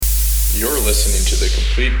You're listening to the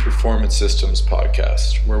Complete Performance Systems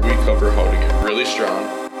podcast, where we cover how to get really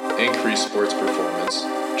strong, increase sports performance,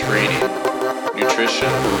 training,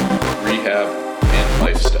 nutrition, rehab, and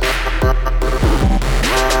lifestyle.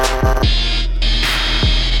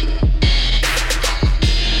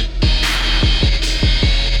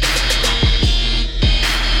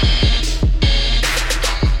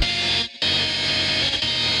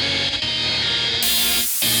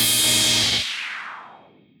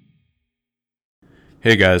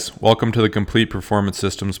 Hey guys, welcome to the Complete Performance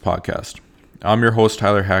Systems podcast. I'm your host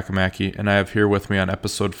Tyler Hakamaki, and I have here with me on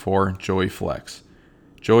episode 4, Joey Flex.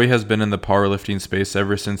 Joey has been in the powerlifting space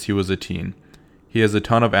ever since he was a teen. He has a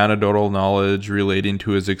ton of anecdotal knowledge relating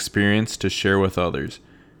to his experience to share with others.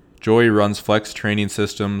 Joey runs Flex Training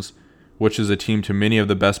Systems, which is a team to many of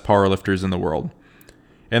the best powerlifters in the world.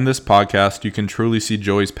 In this podcast, you can truly see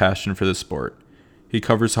Joey's passion for the sport. He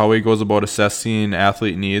covers how he goes about assessing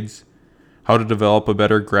athlete needs, how to develop a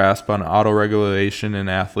better grasp on autoregulation in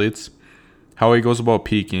athletes, how he goes about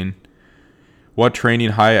peaking, what training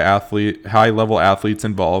high-level athletes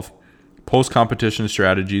involve, post-competition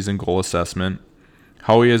strategies and goal assessment,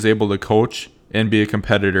 how he is able to coach and be a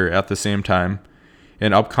competitor at the same time,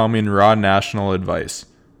 and upcoming Raw National advice.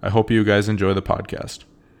 I hope you guys enjoy the podcast.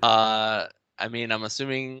 I'm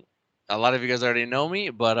assuming a lot of you guys already know me,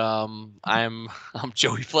 but I'm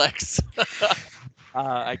Joey Flex.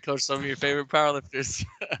 I coach some of your favorite powerlifters.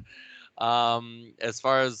 As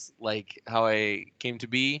far as like how I came to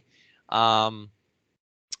be, I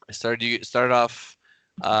started off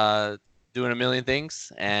doing a million things,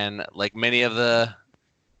 and like many of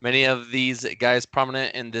these guys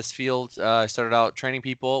prominent in this field, I started out training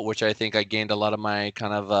people, which I think I gained a lot of my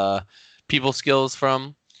kind of people skills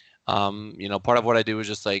from. Part of what I do is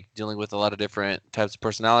just like dealing with a lot of different types of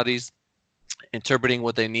personalities, interpreting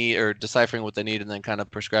what they need or deciphering what they need, and then kind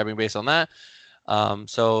of prescribing based on that.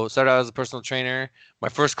 So started out as a personal trainer. My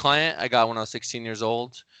first client I got when I was 16 years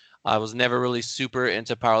old. I was never really super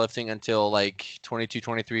into powerlifting until like 22,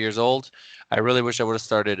 23 years old. I really wish I would have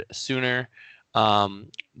started sooner.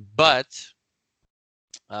 But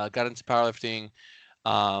got into powerlifting,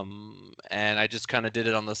 and I just kind of did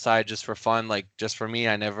it on the side just for fun, like just for me.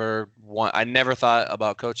 I never thought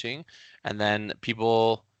about coaching, and then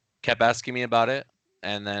people kept asking me about it,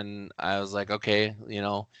 and then I was like, okay,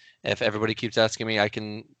 if everybody keeps asking me, I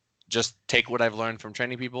can just take what I've learned from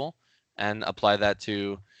training people and apply that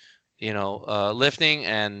to lifting.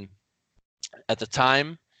 And at the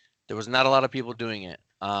time, there was not a lot of people doing it.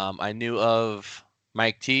 I knew of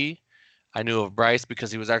Mike T. I knew of Bryce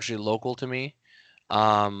because he was actually local to me.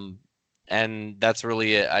 And that's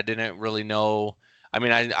really it. I didn't really know. I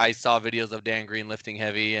mean, I saw videos of Dan Green lifting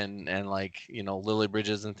heavy and like, Lily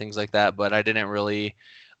Bridges and things like that, but I didn't really,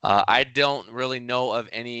 I don't really know of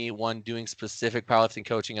anyone doing specific powerlifting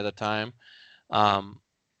coaching at the time.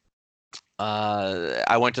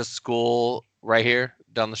 I went to school right here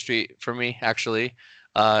down the street from me, actually.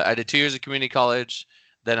 I did 2 years of community college.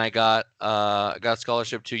 Then I got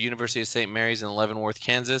scholarship to University of St. Mary's in Leavenworth,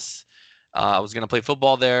 Kansas. I was going to play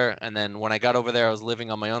football there, and then when I got over there, I was living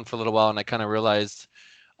on my own for a little while, and I kind of realized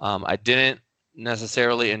I didn't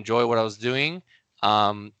necessarily enjoy what I was doing.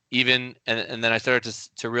 And then I started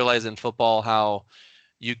to realize in football how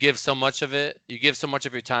you give so much of your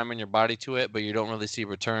time and your body to it, but you don't really see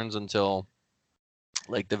returns until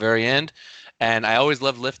like the very end. And I always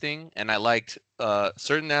loved lifting, and I liked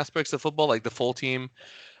certain aspects of football, like the full team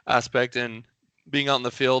aspect and being out in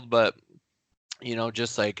the field, but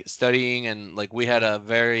just like studying, and like we had a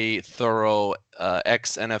very thorough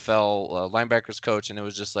ex NFL linebackers coach, and it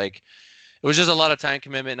was just a lot of time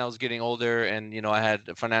commitment, and I was getting older, and I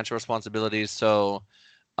had financial responsibilities, so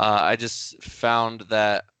I just found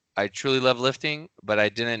that I truly love lifting, but I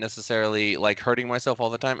didn't necessarily like hurting myself all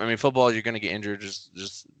the time. I mean, football, you're going to get injured,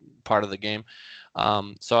 just part of the game.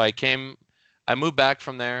 So I moved back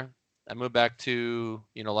from there. I moved back to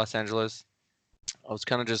Los Angeles. I was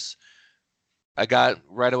kind of just I got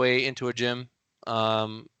right away into a gym,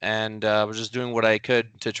 and was just doing what I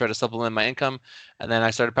could to try to supplement my income. And then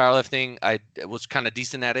I started powerlifting. I was kind of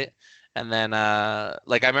decent at it. And then,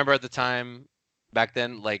 like I remember at the time back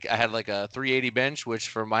then, like I had like a 380 bench, which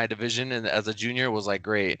for my division and as a junior was like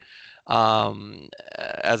great. I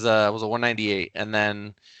was a 198, and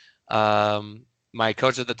then my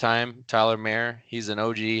coach at the time, Tyler Mayer, he's an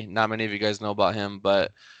OG. Not many of you guys know about him,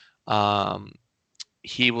 but um,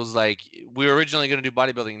 he was like, we were originally going to do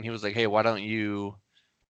bodybuilding, and he was like, hey, why don't you,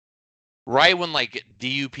 right when like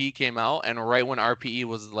DUP came out and right when RPE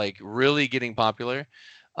was like really getting popular,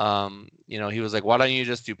 he was like, why don't you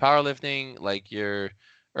just do powerlifting? Like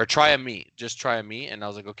or try a meet, just try a meet. And I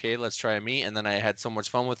was like, okay, let's try a meet. And then I had so much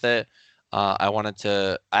fun with it. I wanted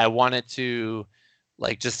to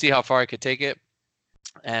like just see how far I could take it.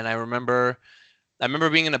 And I remember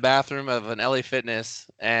being in the bathroom of an LA Fitness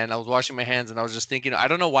and I was washing my hands and I was just thinking, I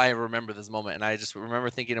don't know why I remember this moment. And I just remember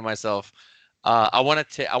thinking to myself, I want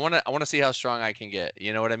to see how strong I can get.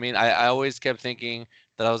 You know what I mean? I always kept thinking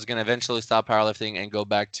that I was going to eventually stop powerlifting and go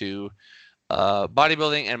back to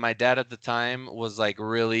bodybuilding. And my dad at the time was like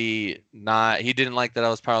really not, he didn't like that I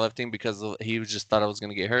was powerlifting because he just thought I was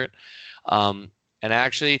going to get hurt. Um, and I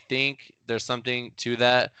actually think there's something to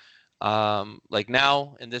that. Like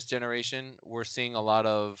now in this generation, we're seeing a lot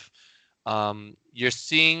of you're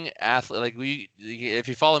seeing athlete like we if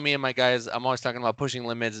you follow me and my guys, I'm always talking about pushing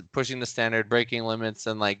limits, pushing the standard, breaking limits,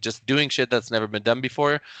 and like just doing shit that's never been done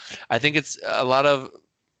before. I think it's a lot of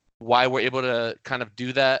why we're able to kind of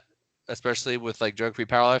do that, especially with like drug-free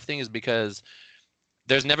powerlifting, is because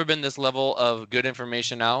there's never been this level of good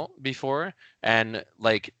information out before, and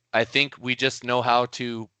like I think we just know how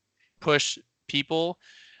to push people.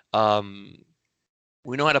 um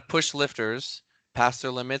we know how to push lifters past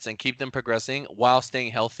their limits and keep them progressing while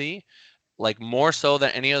staying healthy, like more so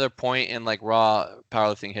than any other point in like raw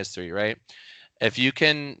powerlifting history, right? If you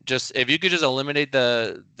could just eliminate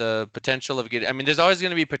the potential of getting, I mean, there's always going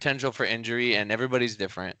to be potential for injury and everybody's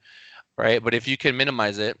different, right? But if you can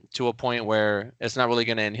minimize it to a point where it's not really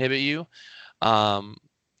going to inhibit you, um,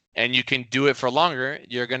 and you can do it for longer,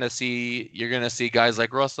 you're gonna see guys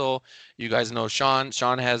like Russell. You guys know Sean.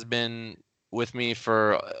 Sean has been with me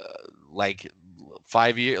for like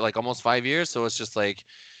 5 years, like almost 5 years. So it's just like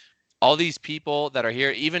all these people that are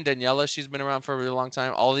here. Even Daniela, she's been around for a really long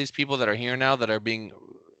time. All these people that are here now that are being,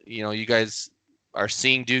 you guys are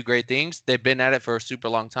seeing do great things. They've been at it for a super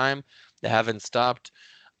long time. They haven't stopped.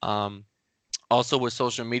 Um, Also with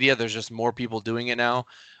social media, there's just more people doing it now.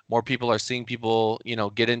 More people are seeing people,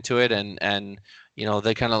 get into it, and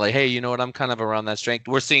they kind of like, hey, you know what, I'm kind of around that strength.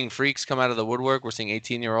 We're seeing freaks come out of the woodwork. We're seeing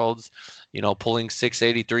 18-year-olds, pulling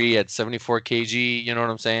 683 at 74 kg. You know what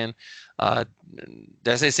I'm saying?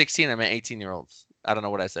 Did I say 16? I meant 18-year-olds. I don't know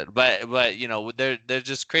what I said, but they're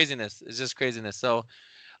just craziness. It's just craziness. So,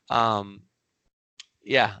 um,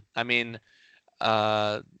 yeah, I mean,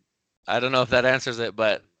 uh, I don't know if that answers it,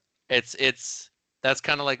 but it's that's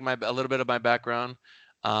kind of like my a little bit of my background.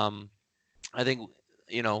 Um, I think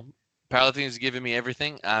you know powerlifting has given me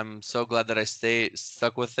everything. I'm so glad that I stay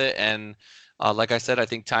stuck with it, and like I said, I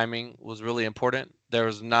think timing was really important. There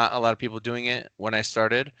was not a lot of people doing it when I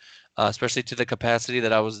started, especially to the capacity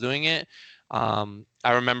that I was doing it.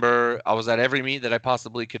 I remember I was at every meet that I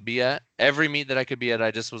possibly could be at. Every meet that I could be at,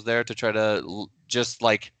 I just was there to try to just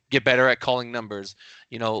like get better at calling numbers,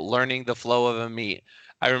 learning the flow of a meet.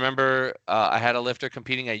 I remember I had a lifter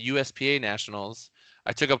competing at USPA Nationals.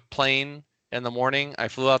 I took a plane in the morning. I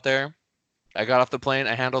flew out there. I got off the plane.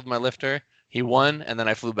 I handled my lifter. He won, and then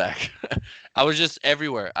I flew back. I was just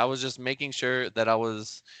everywhere. I was just making sure that I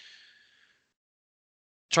was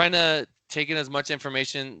trying to take in as much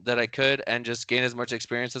information that I could and just gain as much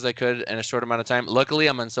experience as I could in a short amount of time. Luckily,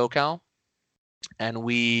 I'm in SoCal, and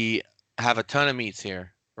we have a ton of meets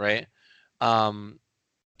here, right? Um,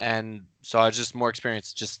 and so I was just more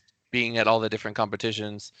experienced just being at all the different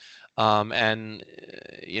competitions, and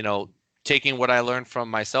taking what I learned from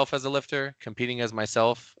myself as a lifter, competing as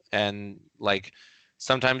myself, and like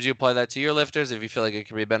sometimes you apply that to your lifters if you feel like it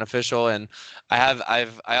can be beneficial. And I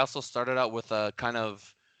also started out with a kind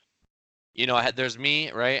of, there's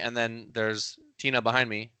me, right, and then there's Tina behind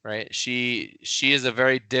me, right? She is a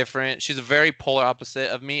very different, she's a very polar opposite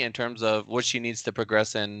of me in terms of what she needs to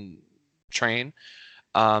progress and train.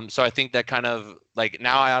 So I think that kind of like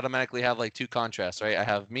now I automatically have like two contrasts, right? I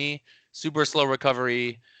have me, super slow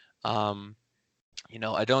recovery. Um,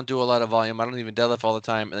 I don't do a lot of volume. I don't even deadlift all the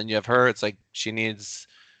time. And then you have her. It's like she needs,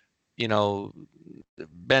 you know,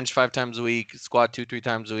 bench 5 times a week, squat 2-3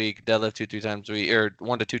 times a week, deadlift 2-3 times a week, or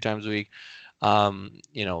 1 to 2 times a week.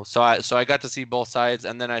 So I got to see both sides,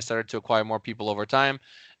 and then I started to acquire more people over time,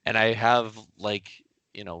 and I have like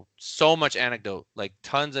so much anecdote, like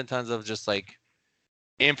tons and tons of just like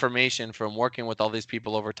information from working with all these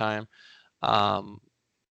people over time. Um,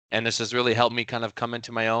 and this has really helped me kind of come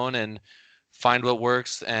into my own and find what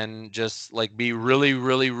works and just like be really,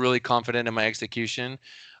 really, really confident in my execution,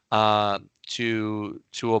 to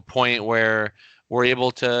a point where we're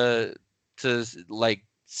able to like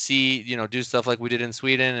see, do stuff like we did in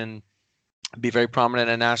Sweden and be very prominent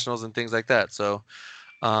at nationals and things like that. So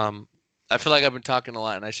um, I feel like I've been talking a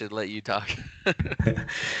lot and I should let you talk.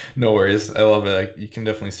 No worries. I love it. You can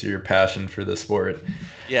definitely see your passion for the sport.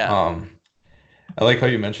 Yeah. Um, I like how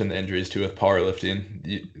you mentioned the injuries too with powerlifting.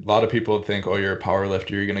 A lot of people think, oh, you're a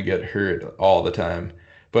powerlifter, you're gonna get hurt all the time.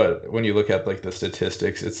 But when you look at like the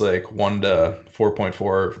statistics, it's like 1 to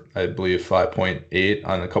 4.4, I believe 5.8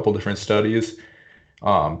 on a couple different studies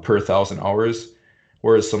per 1,000 hours.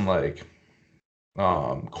 Whereas some like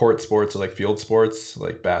court sports or like field sports,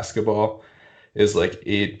 like basketball, is like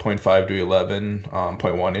 8.5 to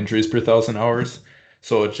 11.1 injuries per 1,000 hours.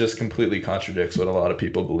 So it just completely contradicts what a lot of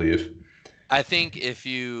people believe. I think if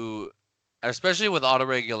you, especially with auto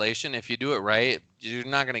regulation, if you do it right, you're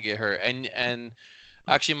not gonna get hurt. And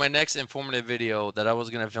actually, my next informative video that I was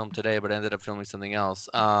gonna film today, but I ended up filming something else,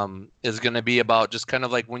 is gonna be about just kind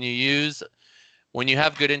of like when you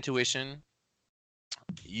have good intuition,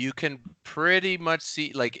 you can pretty much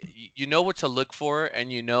see like you know what to look for,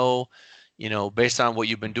 and based on what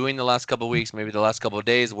you've been doing the last couple of weeks, maybe the last couple of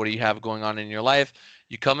days, what do you have going on in your life.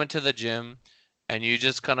 You come into the gym and you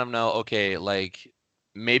just kind of know, okay, like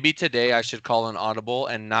maybe today I should call an audible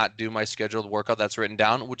and not do my scheduled workout that's written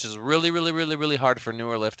down, which is really really really really hard for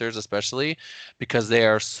newer lifters, especially because they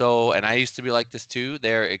are so, and I used to be like this too,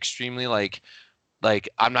 they're extremely like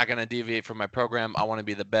I'm not going to deviate from my program. I want to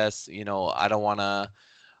be the best. I don't want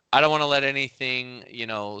to let anything,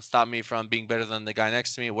 stop me from being better than the guy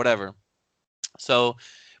next to me, whatever. So,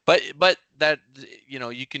 but that,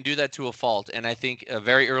 you can do that to a fault. And I think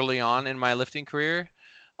very early on in my lifting career,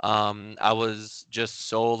 I was just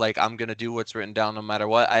so like I'm gonna do what's written down no matter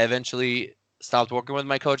what. I eventually stopped working with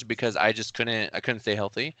my coach because I couldn't stay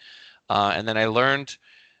healthy. And then I learned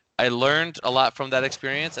a lot from that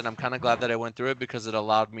experience, and I'm kind of glad that I went through it because it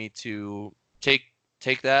allowed me to take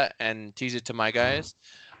take that and teach it to my guys.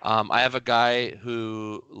 I have a guy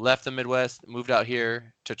who left the Midwest, moved out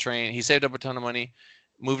here to train. He saved up a ton of money,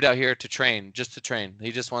 moved out here to train, just to train.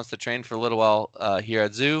 He just wants to train for a little while here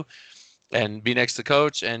at Zoo and be next to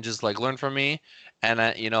coach and just like learn from me. And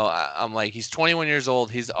I'm like, he's 21 years old.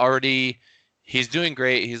 He's doing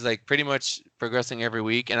great. He's like pretty much progressing every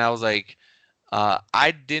week. And I was like,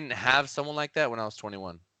 I didn't have someone like that when I was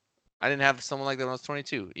 21. I didn't have someone like that when I was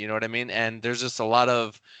 22. You know what I mean? And there's just a lot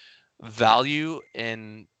of value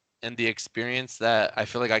in the experience that I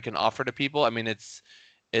feel like I can offer to people. I mean, it's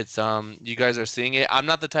you guys are seeing it. I'm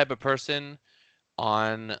not the type of person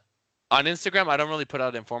on on Instagram. I don't really put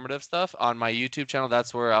out informative stuff. On my YouTube channel,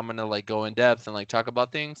 that's where I'm gonna like go in depth and like talk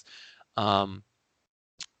about things. Um,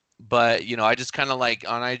 but I just kind of like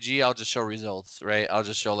on IG, I'll just show results, right? I'll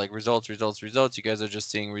just show like results, results, results. You guys are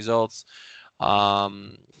just seeing results.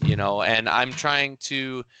 And I'm trying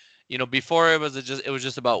to, before it was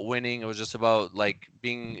just about winning. It was just about like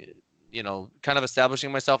being, kind of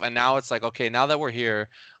establishing myself. And now it's like, okay, now that we're here,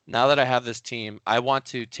 now that I have this team, I want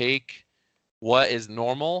to take what is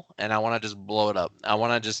normal and I want to just blow it up. I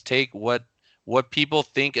want to just take what people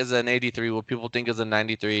think is an 83, what people think is a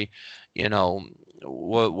 93,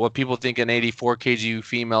 what people think an 84 kg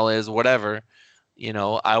female is, whatever.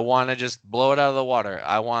 I want to just blow it out of the water.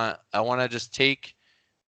 I want to just take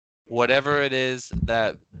whatever it is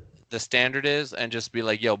that the standard is and just be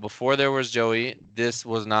like, yo, before there was Joey, this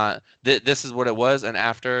was not this is what it was, and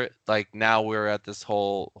after, like, now we're at this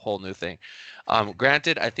whole new thing.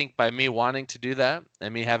 Granted, I think by me wanting to do that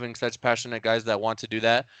and me having such passionate guys that want to do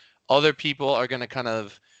that, other people are going to kind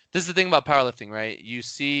of, this is the thing about powerlifting, right? You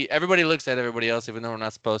see everybody looks at everybody else even though we're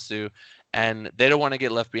not supposed to, and they don't want to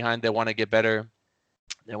get left behind. They want to get better.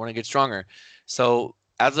 They want to get stronger. So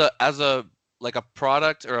as a like a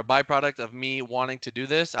product or a byproduct of me wanting to do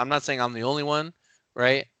this, I'm not saying I'm the only one,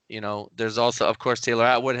 right? There's also, of course, Taylor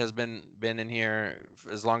Atwood has been in here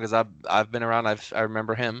as long as I've been around. I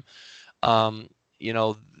remember him. Um, you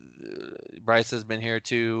know, Bryce has been here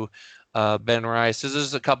too. Ben Rice. So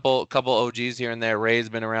there's a couple OGs here and there. Ray's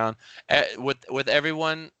been around. With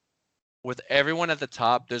everyone at the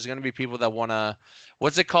top, there's going to be people that want to,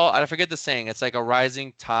 what's it called? I forget the saying. It's like a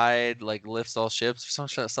rising tide like lifts all ships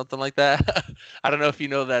or something like that. I don't know if you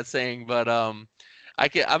know that saying, but I'm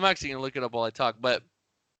actually going to look it up while I talk, but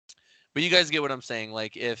you guys get what I'm saying.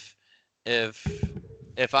 Like if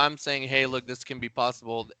if I'm saying, hey, look, this can be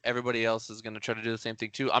possible, everybody else is going to try to do the same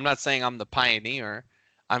thing too. I'm not saying I'm the pioneer.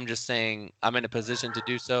 I'm just saying I'm in a position to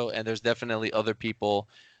do so, and there's definitely other people,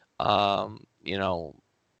 um, you know,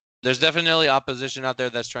 there's definitely opposition out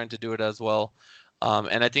there that's trying to do it as well,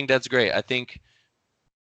 and I think that's great. I think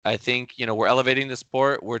we're elevating the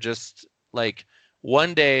sport. We're just like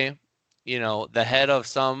one day, the head of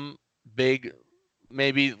some big,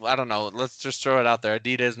 maybe, I don't know. Let's just throw it out there.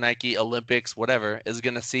 Adidas, Nike, Olympics, whatever, is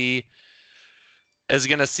gonna see is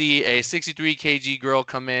gonna see a 63 kg girl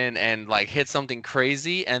come in and like hit something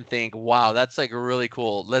crazy and think, wow, that's like really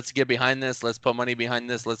cool. Let's get behind this. Let's put money behind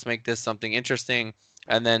this. Let's make this something interesting.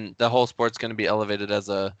 And then the whole sport's gonna be elevated as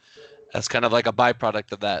kind of like a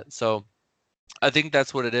byproduct of that. So I think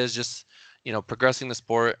that's what it is. Just progressing the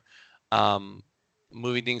sport, um,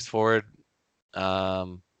 moving things forward.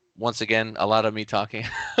 Once again, a lot of me talking.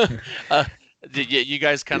 uh, you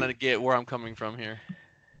guys kind of get where I'm coming from here.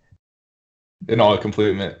 It all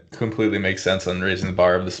completely makes sense on raising the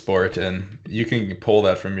bar of the sport, and you can pull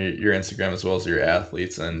that from your Instagram as well as your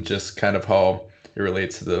athletes, and just kind of how it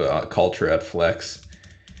relates to the culture at Flex,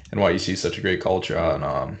 and why you see such a great culture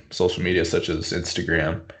on social media such as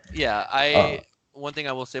Instagram. Yeah, one thing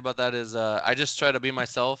I will say about that is I just try to be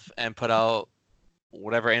myself and put out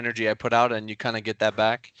whatever energy I put out, and you kind of get that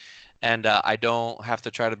back. And I don't have to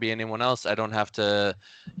try to be anyone else. I don't have to,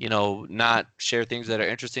 not share things that are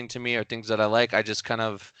interesting to me or things that I like. I'm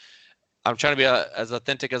trying to be as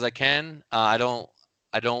authentic as I can. I don't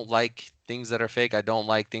like things that are fake. I don't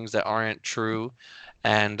like things that aren't true.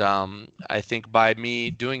 And I think by me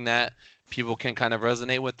doing that, people can kind of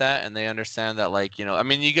resonate with that, and they understand that, like, I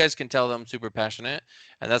mean, you guys can tell them super passionate,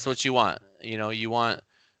 and that's what you want. You want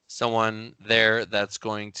someone there that's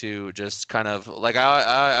going to just kind of like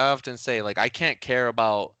I often say, like, I can't care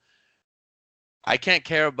about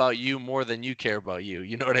you more than you care about you.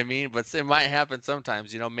 You know what I mean? But it might happen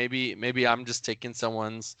sometimes. Maybe I'm just taking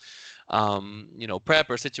someone's prep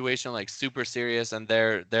or situation like super serious, and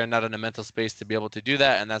they're not in a mental space to be able to do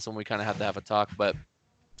that, and that's when we kind of have to have a talk. But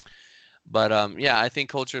yeah, I think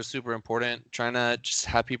culture is super important. Trying to just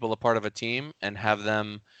have people a part of a team and have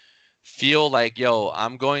them feel like, yo,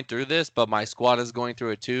 I'm going through this, but my squad is going through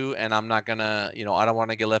it too, and I'm not gonna, I don't want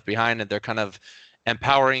to get left behind. And they're kind of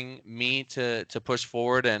empowering me to push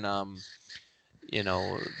forward, and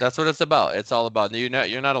that's what it's about. It's all about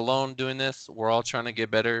you're not alone doing this. We're all trying to get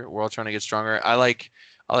better. We're all trying to get stronger. I like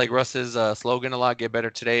Russ's slogan a lot. Get better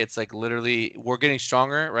today. It's like literally we're getting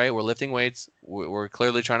stronger, right? We're lifting weights. We're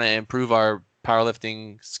clearly trying to improve our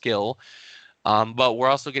powerlifting skill. But we're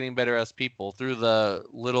also getting better as people through the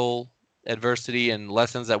little adversity and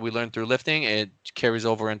lessons that we learn through lifting. It carries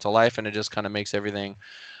over into life, and it just kind of makes everything.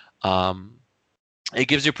 It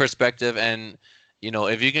gives you perspective, and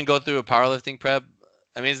if you can go through a powerlifting prep,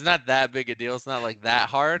 I mean, it's not that big a deal. It's not like that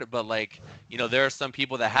hard, but like there are some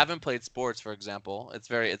people that haven't played sports, for example.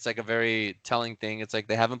 It's like a very telling thing. It's like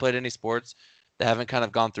they haven't played any sports, they haven't kind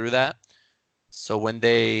of gone through that. So when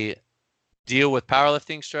they deal with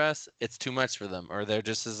powerlifting stress, it's too much for them, or they're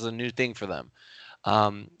just as a new thing for them.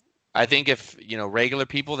 I think if regular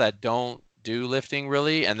people that don't do lifting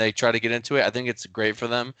really and they try to get into it, I think it's great for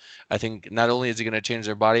them. I think not only is it going to change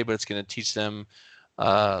their body, but it's going to teach them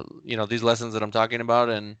these lessons that I'm talking about,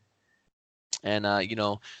 and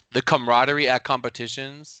the camaraderie at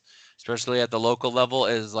competitions, especially at the local level,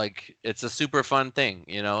 is like it's a super fun thing.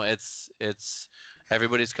 It's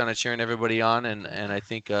everybody's kind of cheering everybody on, and I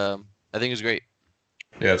think it's great.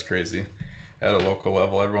 Yeah, it's crazy. At a local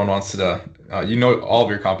level, everyone wants to, all of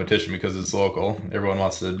your competition because it's local. Everyone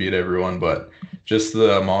wants to beat everyone, but just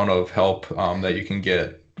the amount of help that you can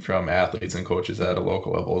get from athletes and coaches at a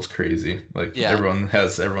local level is crazy. Like everyone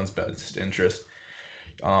has everyone's best interest.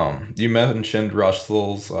 You mentioned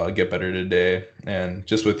Russell's Get Better Today, and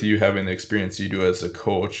just with you having the experience you do as a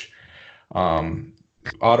coach,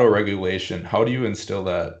 auto regulation, how do you instill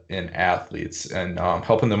that in athletes and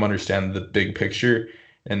helping them understand the big picture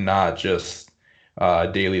and not just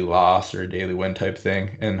daily loss or daily win type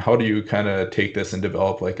thing? And how do you kind of take this and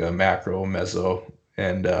develop like a macro, meso,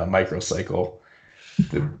 and micro cycle?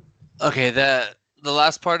 Okay, the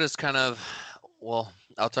last part is kind of, well,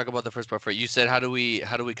 I'll talk about the first part first. You said how do we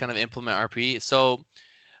kind of implement RPE? So,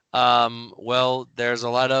 well, there's a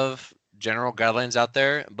lot of general guidelines out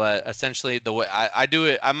there, but essentially the way I do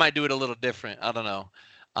it, I might do it a little different. I don't know.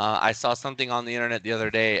 I saw something on the internet the other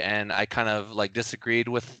day, and I kind of like disagreed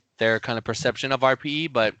with their kind of perception of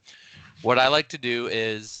RPE. But what I like to do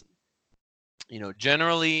is,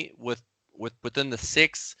 generally within the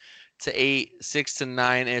 6 to 8, 6 to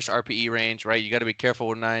 9-ish RPE range, right? You got to be careful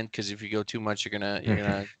with 9 because if you go too much, you're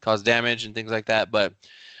gonna cause damage and things like that. But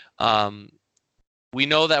we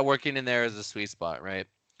know that working in there is a sweet spot, right?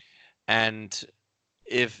 And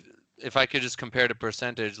if I could just compare the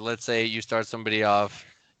percentage, let's say you start somebody off,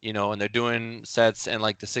 and they're doing sets in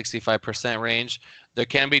like the 65% range, there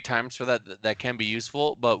can be times for that can be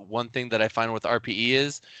useful. But one thing that I find with RPE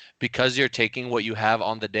is because you're taking what you have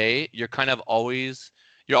on the day, you're always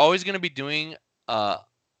going to be doing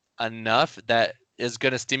enough that is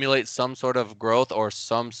going to stimulate some sort of growth or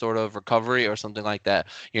some sort of recovery or something like that.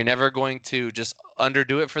 You're never going to just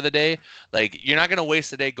underdo it for the day. Like, you're not going to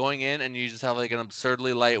waste the day going in and you just have like an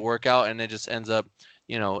absurdly light workout and it just ends up,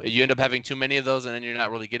 you end up having too many of those and then you're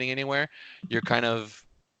not really getting anywhere. You're kind of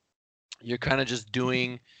just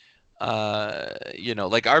doing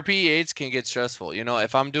like RPE 8s can get stressful.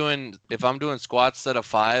 If I'm doing squats set of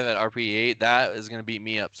 5 at RPE 8, that is going to beat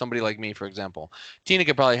me up. Somebody like me, for example. Tina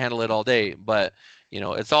could probably handle it all day, but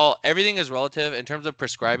everything is relative in terms of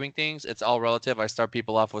prescribing things. It's all relative. I start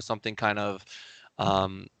people off with something kind of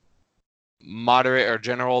moderate or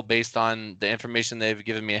general based on the information they've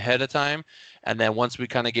given me ahead of time, and then once we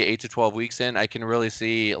kind of get 8 to 12 weeks in, I can really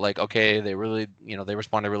see like, okay, they really they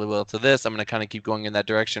responded really well to this. I'm going to kind of keep going in that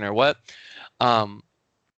direction or what. But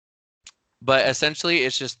essentially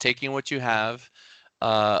it's just taking what you have,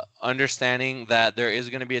 understanding that there is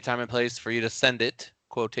going to be a time and place for you to send it,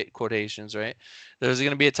 quotations, right? There's going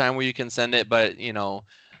to be a time where you can send it, but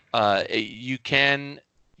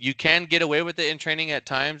you can get away with it in training at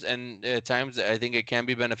times, and at times I think it can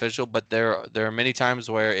be beneficial, but there are many times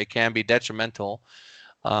where it can be detrimental,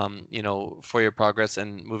 for your progress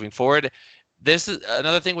and moving forward. This is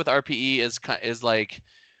another thing with RPE is like,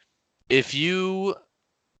 if you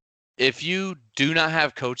do not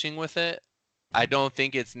have coaching with it, I don't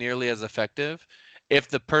think it's nearly as effective if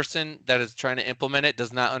the person that is trying to implement it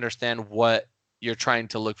does not understand what you're trying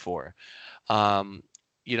to look for.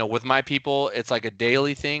 With my people, it's like a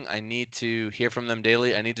daily thing. I need to hear from them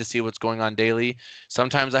daily. I need to see what's going on daily.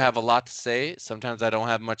 Sometimes I have a lot to say. Sometimes I don't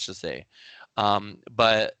have much to say.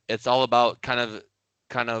 But it's all about kind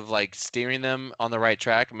of like steering them on the right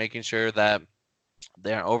track, making sure that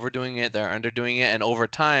they're overdoing it, they're underdoing it, and over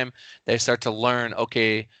time they start to learn,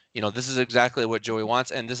 okay, this is exactly what Joey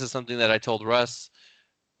wants. And this is something that I told Russ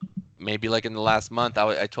maybe like in the last month.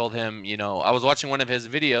 I told him, I was watching one of his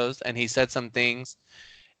videos and he said some things,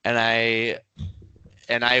 and I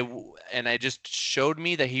just showed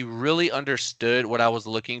me that he really understood what I was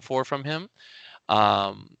looking for from him.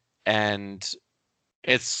 And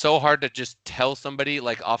it's so hard to just tell somebody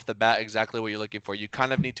like off the bat exactly what you're looking for. You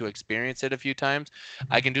kind of need to experience it a few times.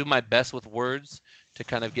 I can do my best with words to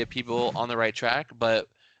kind of get people on the right track, but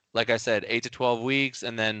like I said, 8 to 12 weeks,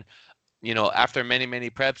 and then after many, many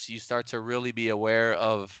preps, you start to really be aware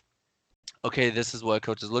of, okay, this is what a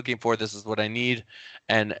coach is looking for, this is what I need.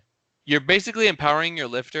 And you're basically empowering your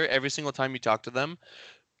lifter every single time you talk to them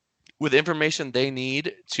with information they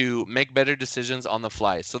need to make better decisions on the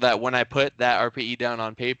fly, so that when I put that RPE down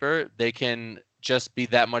on paper, they can just be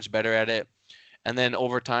that much better at it. And then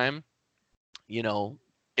over time,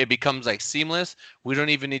 it becomes like seamless. We don't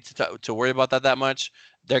even need to worry about that much.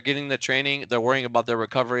 They're getting the training, they're worrying about their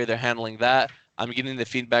recovery, they're handling that. I'm getting the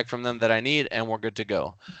feedback from them that I need, and we're good to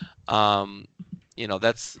go. That's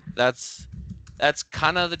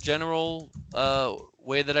kind of the general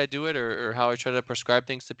way that I do it, or how I try to prescribe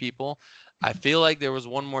things to people. I feel like there was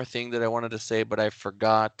one more thing that I wanted to say, but I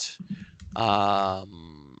forgot. Yeah,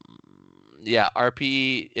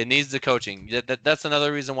 RPE, it needs the coaching. That's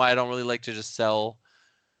another reason why I don't really like to just sell.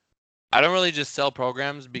 I don't really just sell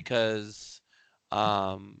programs, because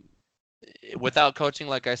without coaching,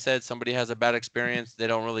 like I said, somebody has a bad experience, they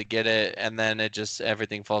don't really get it, and then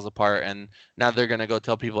everything falls apart, and now they're gonna go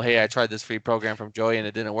tell people, hey, I tried this free program from Joey and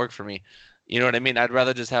it didn't work for me. You know what I mean? I'd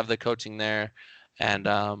rather just have the coaching there, and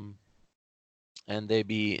they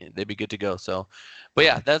be good to go. So, but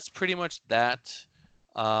yeah, that's pretty much that.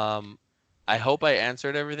 I hope I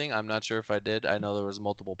answered everything. I'm not sure if I did. I know there was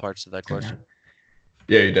multiple parts to that question.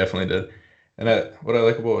 Yeah, you definitely did. And what I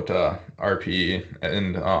like about RPE,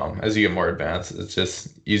 and as you get more advanced, it's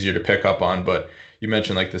just easier to pick up on. But you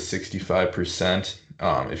mentioned like the 65%.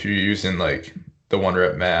 If you're using like the 1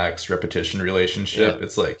 rep max repetition relationship, Yeah.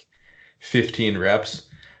 it's like 15 reps.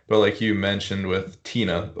 But like you mentioned with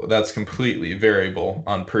Tina, that's completely variable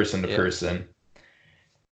on person to Yeah. person.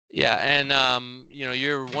 Yeah, and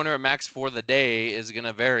your 1 rep max for the day is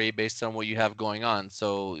gonna vary based on what you have going on.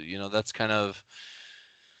 So that's kind of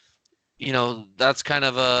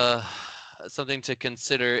a something to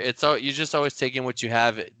consider. It's all, you're just always taking what you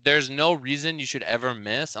have. There's no reason you should ever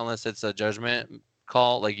miss unless it's a judgment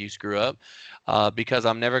call, like you screw up, because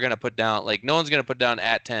I'm never gonna put down, like, no one's gonna put down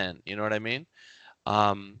at 10. You know what I mean?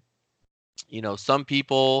 Some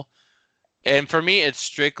people, and for me, it's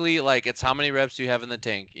strictly like, it's how many reps do you have in the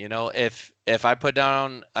tank. If I put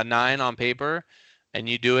down a 9 on paper and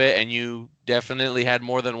you do it and you definitely had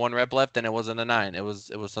more than 1 rep left, then it wasn't a 9. It was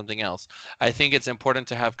something else. I think it's important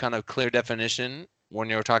to have kind of clear definition when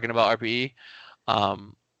you're talking about RPE.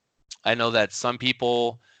 I know that some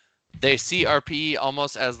people, they see RPE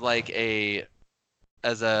almost as like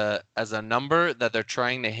a number that they're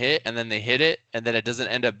trying to hit, and then they hit it, and then it doesn't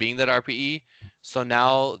end up being that RPE. So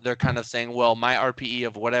now they're kind of saying, well, my RPE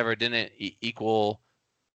of whatever didn't equal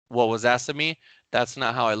what was asked of me. That's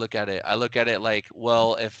not how I look at it. I look at it like,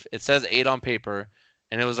 well, if it says 8 on paper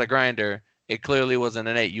and it was a grinder, it clearly wasn't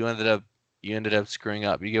an 8. You ended up screwing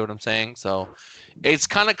up. You get what I'm saying? So it's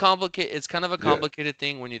kind of complicated. It's kind of a complicated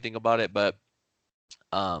thing when you think about it, but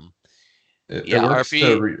It yeah, works to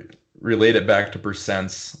RPE. relate it back to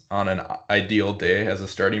percents on an ideal day as a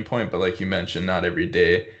starting point, but like you mentioned, not every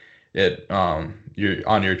day you're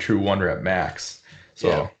on your true 1 rep max. Yeah.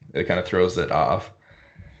 So it kind of throws it off.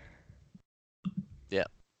 Yeah.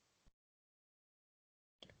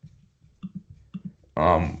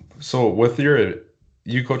 So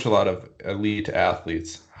you coach a lot of elite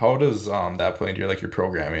athletes. How does that play into your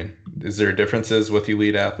programming? Is there differences with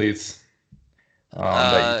elite athletes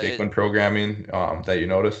that you take It, when programming that you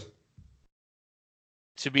notice?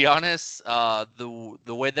 to be honest, the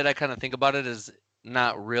way that I kind of think about it is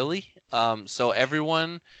not really. So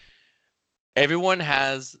everyone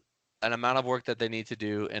has an amount of work that they need to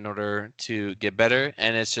do in order to get better,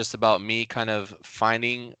 and it's just about me kind of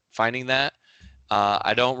finding that.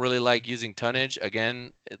 I don't really like using tonnage.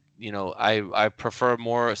 Again, I prefer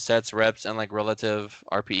more sets, reps, and like relative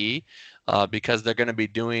RPE, because they're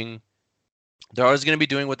always going to be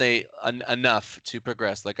doing what they enough to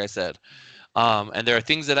progress, like I said. And there are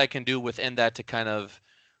things that I can do within that to kind of,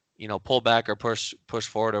 pull back or push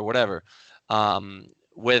forward or whatever. Um,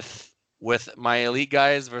 with my elite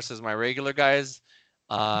guys versus my regular guys,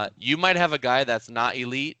 you might have a guy that's not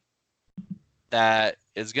elite that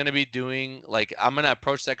is going to be doing, like, I'm going to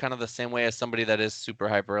approach that kind of the same way as somebody that is super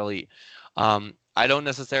hyper elite. I don't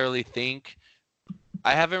necessarily think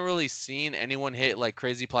I haven't really seen anyone hit like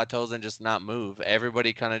crazy plateaus and just not move.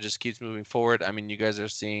 Everybody kind of just keeps moving forward. I mean, you guys are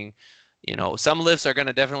seeing, some lifts are going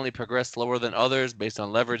to definitely progress slower than others based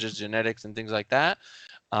on leverages, genetics, and things like that.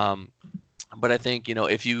 Um, but I think,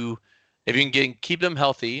 if you can keep them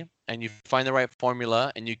healthy and you find the right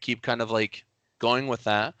formula and you keep kind of like going with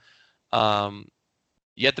that, um,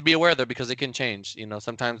 you have to be aware though, because it can change.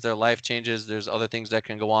 Sometimes their life changes. There's other things that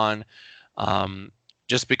can go on. Um,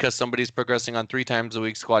 just because somebody's progressing on 3 times a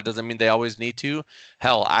week squat doesn't mean they always need to.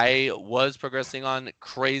 Hell, I was progressing on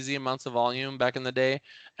crazy amounts of volume back in the day,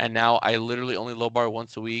 and now I literally only low bar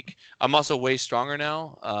once a week. I'm also way stronger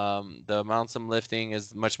now. The amounts I'm lifting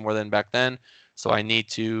is much more than back then, so I need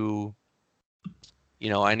to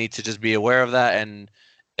just be aware of that. And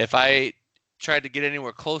if I tried to get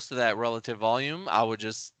anywhere close to that relative volume, I would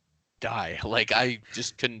just die. Like I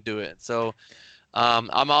just couldn't do it. So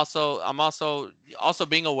I'm also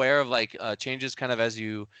being aware of like changes kind of as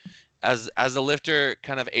a lifter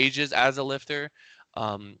kind of ages as a lifter.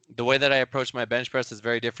 The way that I approach my bench press is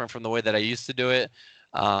very different from the way that I used to do it.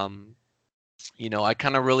 Um, I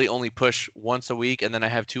kind of really only push once a week, and then I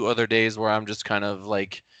have 2 other days where I'm just kind of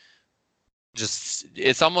like just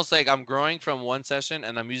it's almost like I'm growing from one session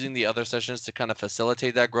and I'm using the other sessions to kind of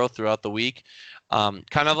facilitate that growth throughout the week.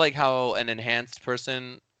 Kind of like how an enhanced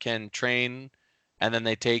person can train and then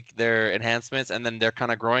they take their enhancements and then they're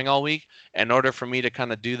kind of growing all week. In order for me to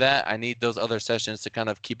kind of do that, I need those other sessions to kind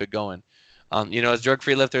of keep it going. As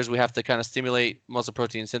drug-free lifters, we have to kind of stimulate muscle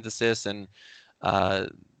protein synthesis, and uh,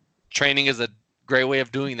 training is a great way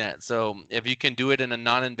of doing that. So if you can do it in a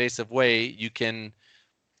non-invasive way, you can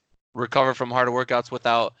recover from harder workouts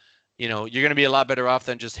without, you're going to be a lot better off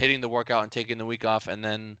than just hitting the workout and taking the week off and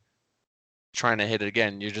then trying to hit it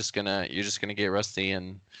again. You're just gonna get rusty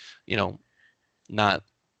and, you know, not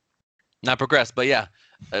progress. But yeah,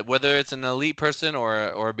 whether it's an elite person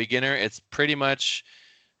or a beginner, it's pretty much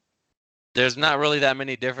there's not really that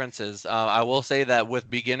many differences. I will say that with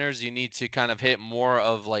beginners, you need to kind of hit more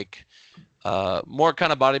of like more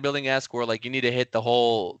kind of bodybuilding esque, where like you need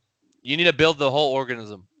to build the whole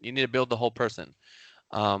organism. You need to build the whole person.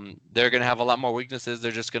 They're going to have a lot more weaknesses.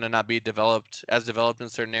 They're just going to not be developed in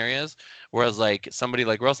certain areas. Whereas like somebody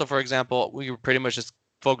like Russell, for example, we were pretty much just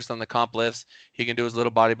focused on the comp lifts. He can do his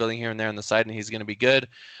little bodybuilding here and there on the side, and he's going to be good.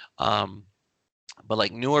 Um, but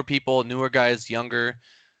like newer people, newer guys, younger,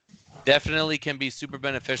 definitely can be super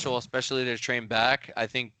beneficial, especially to train back. I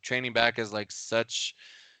think training back is like such.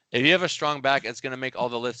 If you have a strong back, it's going to make all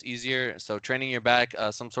the lifts easier. So training your back,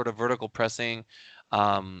 some sort of vertical pressing,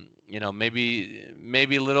 maybe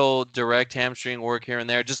little direct hamstring work here and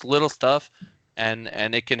there, just little stuff, and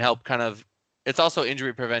it can help kind of. It's also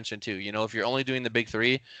injury prevention too. If you're only doing the big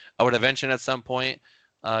three, I would mention at some point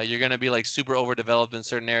you're going to be like super overdeveloped in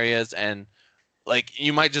certain areas, and like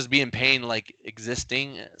you might just be in pain like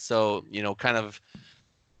existing. So kind of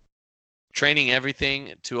training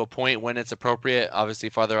everything to a point when it's appropriate. Obviously,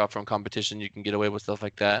 farther out from competition, you can get away with stuff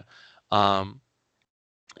like that, um,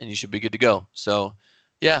 and you should be good to go. So,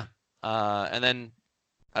 yeah. And then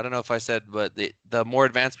I don't know if I said, but the more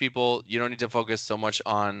advanced people, you don't need to focus so much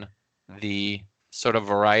on the sort of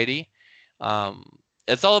variety.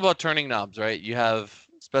 It's all about turning knobs, right? You have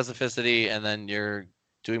specificity, and then you're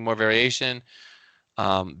doing more variation.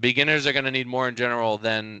 Beginners are going to need more in general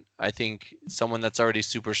than I think someone that's already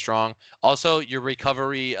super strong. Also, your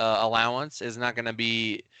recovery allowance is not going to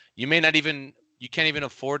be. You may not even. You can't even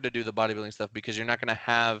afford to do the bodybuilding stuff because you're not going to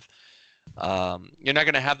have. You're not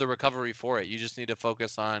going to have the recovery for it. You just need to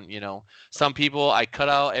focus on. Some people I cut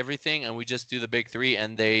out everything and we just do the big three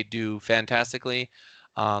and they do fantastically.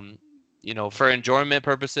 Um, for enjoyment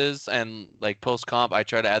purposes and like post comp, I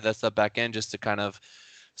try to add that stuff back in just to kind of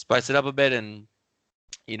spice it up a bit and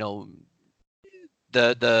you know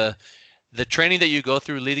the the training that you go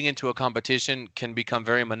through leading into a competition can become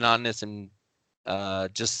very monotonous and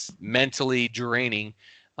just mentally draining.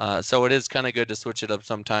 So it is kind of good to switch it up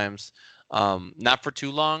sometimes. Not for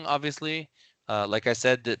too long, obviously. Like I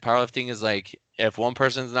said, that powerlifting is like if one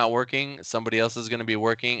person's not working, somebody else is going to be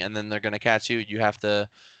working, and then they're going to catch you. You have to,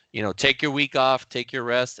 take your week off, take your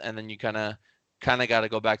rest, and then you kind of got to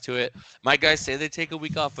go back to it. My guys say they take a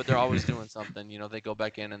week off, but they're always doing something. They go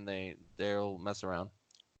back in and they'll mess around.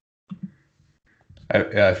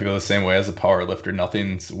 I feel the same way as a power lifter.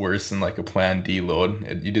 Nothing's worse than like a plan D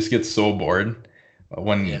load. You just get so bored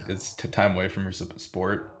when Yeah. it's time away from your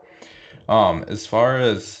sport. As far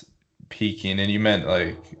as peaking, and you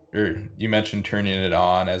mentioned turning it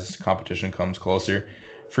on as competition comes closer.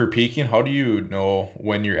 For peaking, how do you know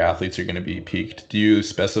when your athletes are going to be peaked? Do you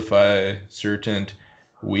specify certain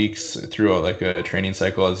weeks throughout like a training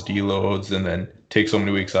cycle as deloads and then take so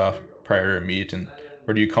many weeks off prior to meet, and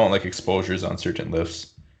or do you count like exposures on certain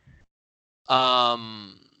lifts?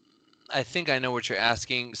 Um, I think I know what you're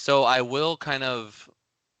asking. So I will kind of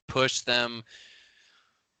push them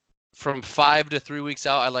from 5 to 3 weeks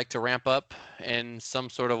out. I like to ramp up in some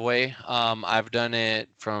sort of way. I've done it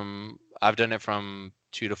from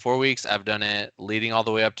 2 to 4 weeks. I've done it leading all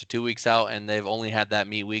the way up to 2 weeks out, and they've only had that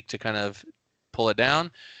meet week to kind of pull it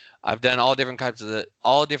down. I've done all different types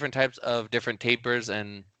of different tapers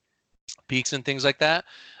and peaks and things like that.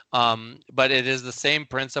 But it is the same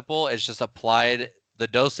principle. It's just applied. The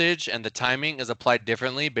dosage and the timing is applied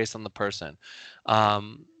differently based on the person.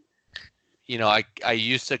 Um, I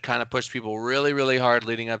used to kind of push people really, really hard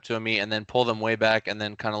leading up to a meet and then pull them way back and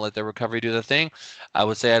then kind of let their recovery do the thing. I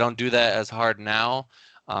would say I don't do that as hard now.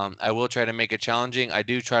 I will try to make it challenging. I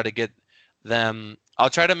do try to get them, I'll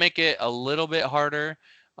try to make it a little bit harder.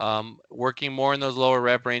 Working more in those lower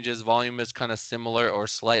rep ranges, volume is kind of similar or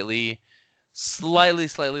slightly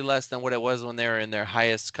less than what it was when they were in their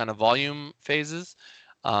highest kind of volume phases.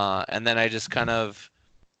 And then I just kind of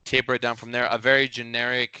taper it down from there. A very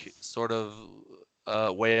generic sort of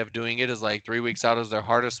way of doing it is like 3 weeks out is their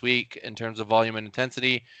hardest week in terms of volume and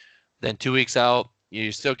intensity. Then 2 weeks out,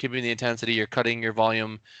 you're still keeping the intensity. You're cutting your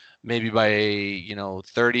volume maybe by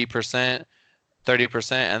 30%,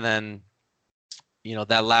 and then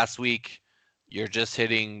that last week you're just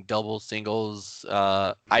hitting doubles, singles.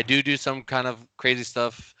 I do some kind of crazy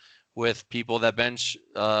stuff with people that bench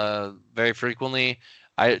very frequently.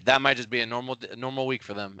 That might just be a normal week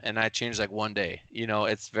for them, and I change like one day.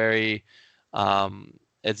 It's very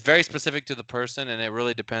specific to the person, and it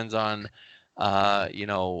really depends on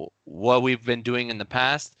what we've been doing in the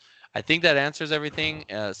past. I think that answers everything.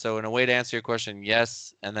 So in a way to answer your question,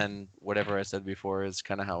 yes, and then whatever I said before is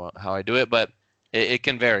kind of how I do it, but it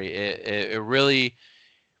can vary. It really,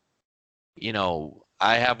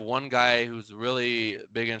 I have one guy who's really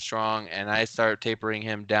big and strong, and I start tapering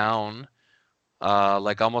him down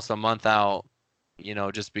like almost a month out,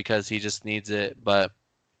 just because he just needs it. But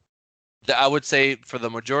I would say for the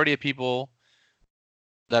majority of people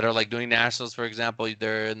that are like doing nationals, for example,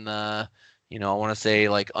 they're in the, I want to say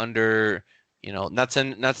like under, not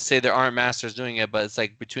to say there aren't masters doing it, but it's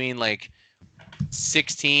like between like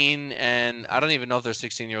 16 and I don't even know if they're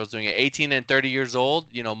 16-year-olds doing it. 18 and 30 years old,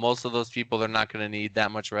 most of those people are not going to need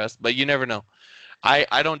that much rest, but you never know.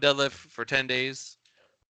 I don't deadlift for 10 days,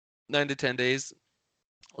 9 to 10 days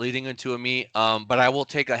leading into a meet. But I will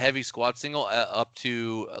take a heavy squat single up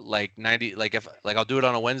to like 90. Like if like I'll do it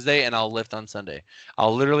on a Wednesday and I'll lift on Sunday.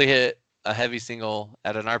 I'll literally hit a heavy single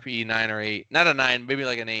at an RPE 9 or 8, not a 9, maybe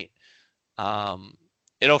like an 8. Um,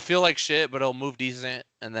 it'll feel like shit, but it'll move decent.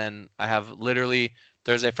 And then I have literally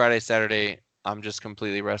Thursday, Friday, Saturday. I'm just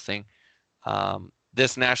completely resting.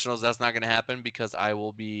 This nationals, that's not going to happen because I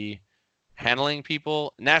will be handling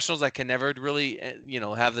people. Nationals, I can never really,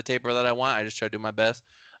 have the taper that I want. I just try to do my best.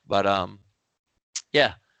 But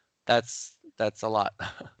yeah, that's a lot.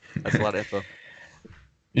 That's a lot of info.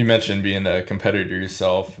 You mentioned being a competitor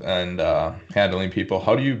yourself and handling people.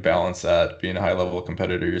 How do you balance that, being a high-level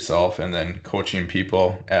competitor yourself and then coaching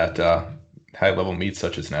people at high-level meets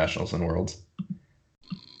such as nationals and worlds?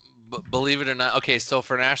 Believe it or not, okay. So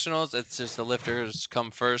for nationals, it's just the lifters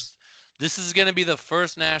come first. This is going to be the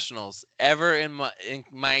first nationals ever in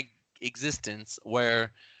my existence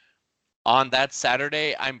where on that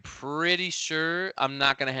Saturday, I'm pretty sure I'm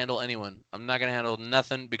not gonna handle anyone. I'm not gonna handle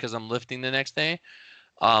nothing because I'm lifting the next day.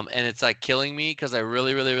 And it's like killing me because I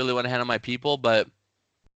really, really, really want to handle my people. But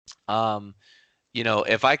um,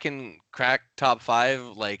 if I can crack top five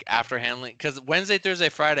like after handling, because Wednesday, Thursday,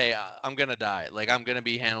 Friday, I'm gonna die. Like I'm gonna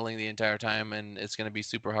be handling the entire time, and it's gonna be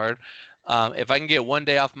super hard. If I can get one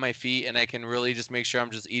day off my feet and I can really just make sure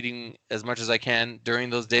I'm just eating as much as I can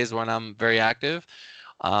during those days when I'm very active,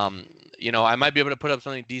 um, I might be able to put up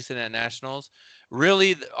something decent at nationals.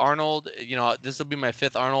 Really, Arnold, this will be my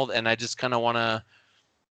fifth Arnold, and I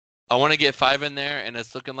want to get five in there, and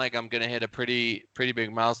it's looking like I'm gonna hit a pretty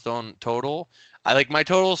big milestone total. I like my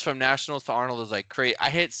totals from nationals to Arnold is like crazy.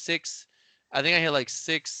 I hit six. I think I hit like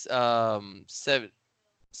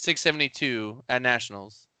 672 at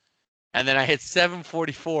nationals, and then I hit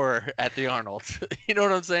 744 at the Arnold. You know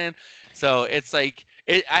what I'm saying? So it's like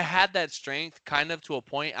I had that strength kind of to a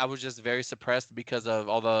point. I was just very suppressed because of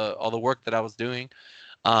all the work that I was doing.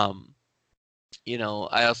 Um,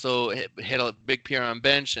 I also hit a big PR on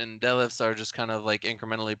bench, and deadlifts are just kind of like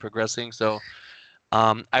incrementally progressing. So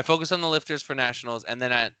I focus on the lifters for nationals, and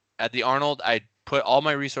then at the Arnold, I put all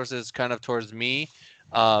my resources kind of towards me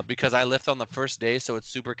because I lift on the first day, so it's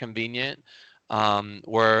super convenient.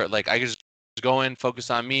 Where like I can just go in,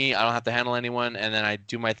 focus on me. I don't have to handle anyone, and then I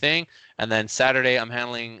do my thing. And then Saturday, I'm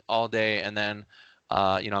handling all day, and then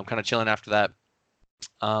I'm kind of chilling after that.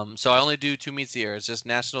 So I only do two meets a year. It's just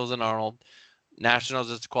nationals and Arnold. Nationals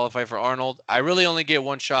is to qualify for Arnold. I really only get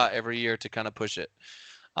one shot every year to kind of push it.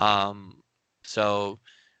 Um, so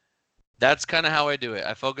that's kind of how I do it.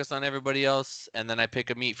 I focus on everybody else, and then I pick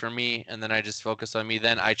a meet for me, and then I just focus on me.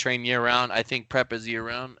 Then I train year round. I think prep is year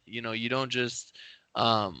round. You don't just,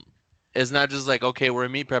 um, it's not just like, okay, we're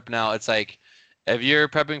in meet prep now. It's like, if you're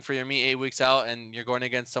prepping for your meet 8 weeks out and you're going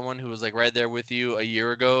against someone who was like right there with you a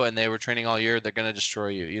year ago and they were training all year, they're gonna destroy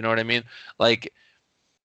you. You know what I mean? Like,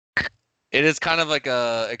 it is kind of like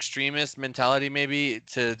a extremist mentality maybe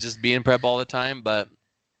to just be in prep all the time, but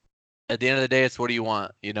at the end of the day, it's what do you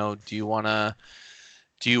want? Do you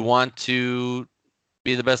want to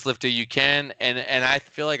be the best lifter you can? And I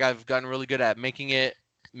feel like I've gotten really good at making it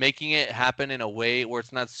happen in a way where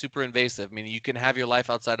it's not super invasive. I mean, you can have your life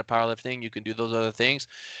outside of powerlifting. You can do those other things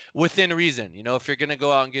within reason. If you're gonna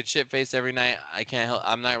go out and get shit faced every night, I can't help.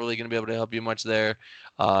 I'm not really gonna be able to help you much there.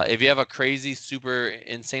 If you have a crazy, super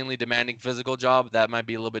insanely demanding physical job, that might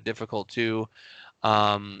be a little bit difficult too.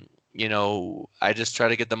 I just try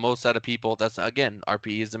to get the most out of people. That's again,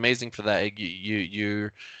 RPE is amazing for that.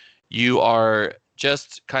 You are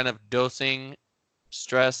just kind of dosing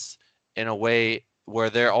stress in a way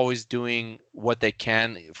where they're always doing what they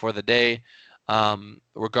can for the day,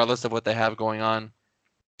 regardless of what they have going on.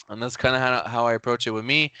 And that's kind of how I approach it with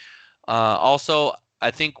me. Also,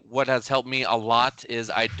 I think what has helped me a lot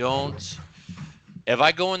is if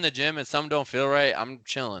I go in the gym and some don't feel right, I'm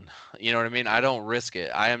chilling. You know what I mean? I don't risk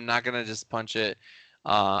it. I am not gonna just punch it.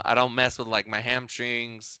 I don't mess with like my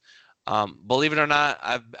hamstrings. Believe it or not,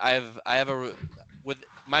 I have with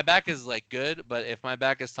my back is like good, but if my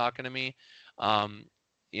back is talking to me, and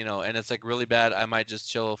it's like really bad, I might just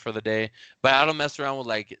chill for the day. But I don't mess around with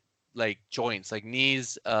like joints, like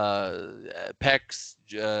knees, pecs,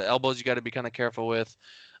 elbows. You got to be kind of careful with.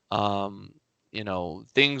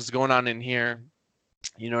 Things going on in here.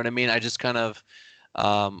 You know what I mean? I just kind of,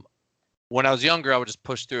 um, when I was younger, I would just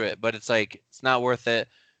push through it, but it's like it's not worth it.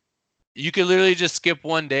 You could literally just skip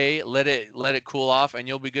one day, let it cool off, and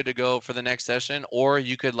you'll be good to go for the next session. Or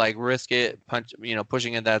you could like risk it,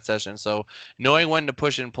 pushing in that session. So knowing when to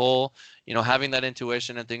push and pull, having that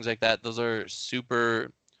intuition and things like that, those are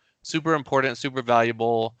super, super important,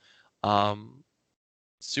 um,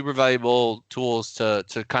 super valuable tools to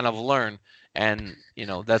kind of learn. And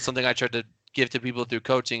that's something I try to give to people through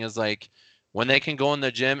coaching is like when they can go in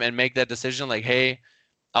the gym and make that decision, like, hey,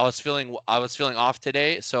 I was feeling off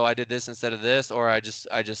today, so I did this instead of this, or I just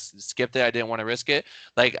skipped it. I didn't want to risk it.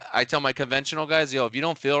 Like I tell my conventional guys, yo, if you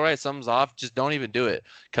don't feel right, something's off, just don't even do it.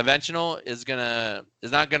 Conventional is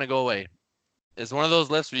not gonna go away. It's one of those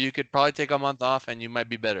lifts where you could probably take a month off and you might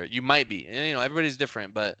be better. You might be, and everybody's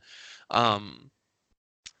different, but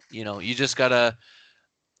You just gotta.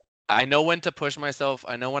 I know when to push myself.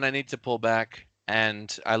 I know when I need to pull back,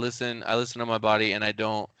 and I listen. I listen to my body, and I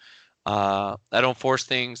don't. I don't force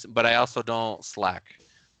things, but I also don't slack.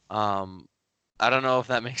 Um, I don't know if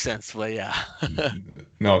that makes sense, but yeah.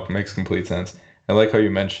 No, it makes complete sense. I like how you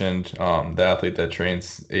mentioned the athlete that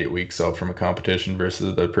trains 8 weeks out from a competition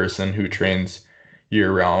versus the person who trains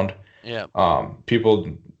year round. Yeah. People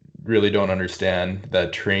really don't understand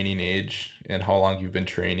that training age and how long you've been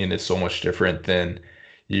training is so much different than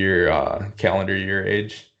your calendar year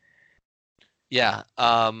age. Yeah.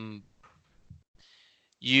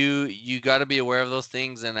 You got to be aware of those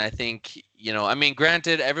things, and I think I mean,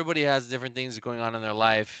 granted, everybody has different things going on in their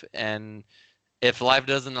life, and if life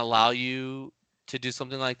doesn't allow you to do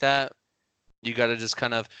something like that, you got to just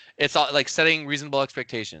kind of it's all like setting reasonable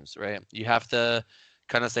expectations, right? You have to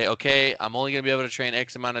kind of say, okay, I'm only going to be able to train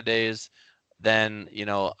X amount of days, then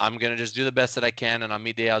I'm going to just do the best that I can, and on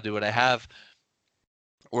meet day I'll do what I have.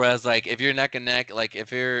 Whereas like if you're neck and neck, like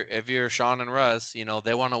if you're Sean and Russ,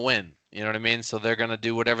 they want to win. You know what I mean? So they're gonna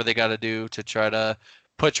do whatever they got to do to try to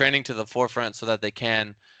put training to the forefront so that they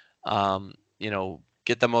can,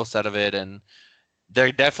 get the most out of it. And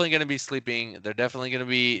they're definitely going to be sleeping. They're definitely going to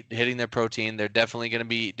be hitting their protein. They're definitely going to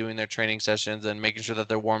be doing their training sessions and making sure that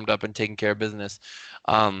they're warmed up and taking care of business.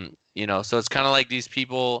 So it's kind of like these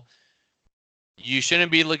people, you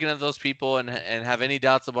shouldn't be looking at those people and have any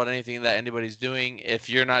doubts about anything that anybody's doing if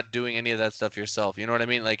you're not doing any of that stuff yourself. You know what I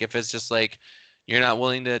mean? Like if it's just like you're not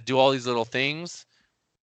willing to do all these little things,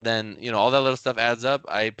 then all that little stuff adds up.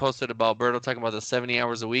 I posted about Berto talking about the 70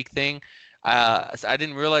 hours a week thing. I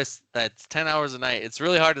didn't realize that it's 10 hours a night. It's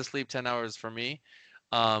really hard to sleep 10 hours for me.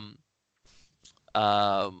 Um,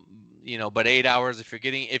 but 8 hours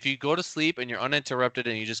if you go to sleep and you're uninterrupted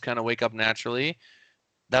and you just kind of wake up naturally,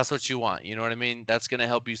 that's what you want. You know what I mean? That's going to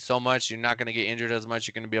help you so much. You're not going to get injured as much.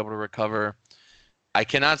 You're going to be able to recover. I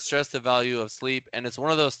cannot stress the value of sleep, and it's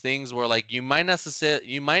one of those things where like you might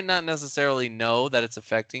not necessarily know that it's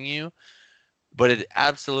affecting you, but it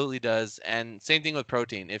absolutely does. And same thing with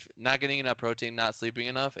protein. If not getting enough protein, not sleeping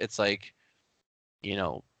enough, it's like, you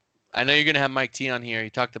know, I know you're going to have Mike T on here. He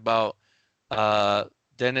talked about uh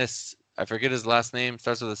Dennis, I forget his last name,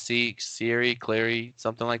 starts with a C, Clary,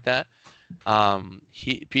 something like that.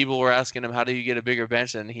 People were asking him, how do you get a bigger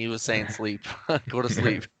bench? And he was saying sleep. Go to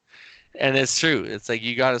sleep. And it's true. It's like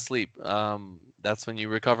you got to sleep. That's when you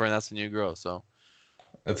recover and that's when you grow. So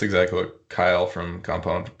That's exactly what Kyle from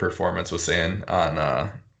Compound Performance was saying on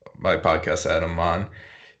my podcast. I had him on.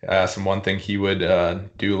 I asked him one thing he would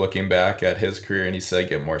do looking back at his career, and he said,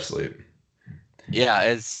 "Get more sleep." yeah,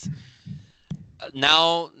 it's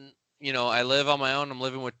now, I live on my own. I'm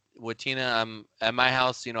living with Tina. I'm at my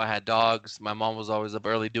house. I had dogs. My mom was always up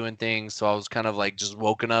early doing things, so I was kind of like just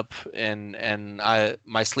woken up, and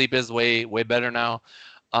my sleep is way way better now.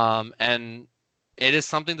 And it is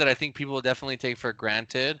something that I think people definitely take for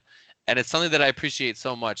granted, and it's something that I appreciate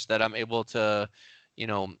so much that I'm able to, you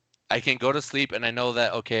know, I can go to sleep and I know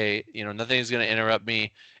that okay, nothing's gonna interrupt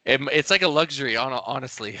me. It's like a luxury,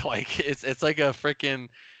 honestly. Like it's like a freaking,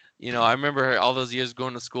 I remember all those years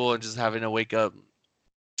going to school and just having to wake up,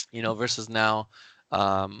 versus now,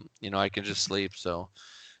 I can just sleep. So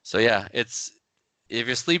yeah, it's if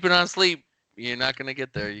you're sleeping on sleep, you're not gonna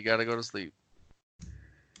get there. You gotta go to sleep.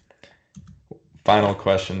 Final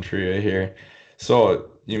question for you here. So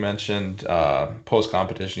you mentioned post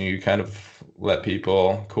competition, you kind of let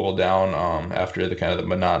people cool down after the kind of the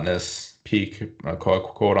monotonous peak,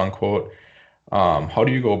 quote unquote. How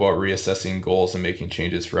do you go about reassessing goals and making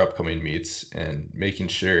changes for upcoming meets and making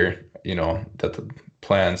sure, that the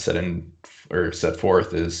plan set in or set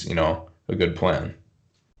forth is, a good plan?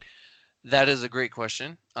 That is a great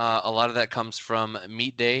question. A lot of that comes from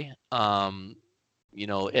meet day.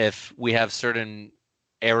 If we have certain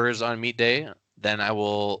errors on meet day, then I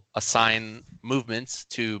will assign movements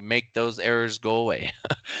to make those errors go away.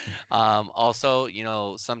 Also,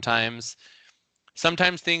 sometimes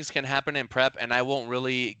things can happen in prep and I won't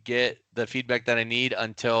really get the feedback that I need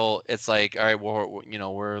until it's like, all right,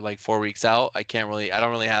 we're like 4 weeks out. I don't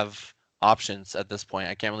really have options at this point.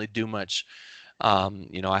 I can't really do much. I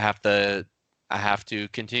have to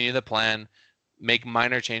continue the plan, make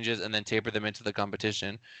minor changes, and then taper them into the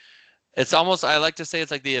competition. It's almost, I like to say,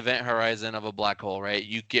 it's like the event horizon of a black hole, right?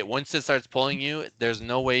 Once it starts pulling you, there's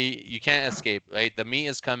no way you can't escape, right? The meet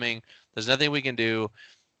is coming. There's nothing we can do.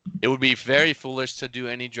 It would be very foolish to do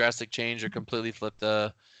any drastic change or completely flip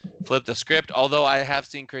the script. Although I have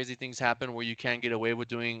seen crazy things happen where you can get away with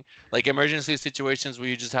doing like emergency situations where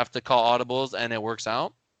you just have to call audibles and it works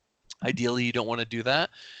out. Ideally, you don't want to do that.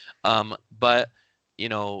 But you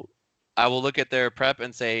know, I will look at their prep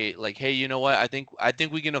and say like, hey, you know what? I think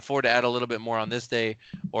we can afford to add a little bit more on this day,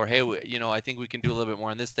 or hey, I think we can do a little bit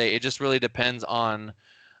more on this day. It just really depends on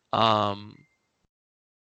um,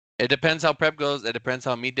 it depends how prep goes. It depends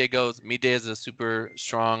how meet day goes. Meet day is a super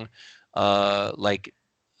strong, like,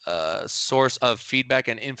 source of feedback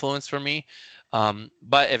and influence for me.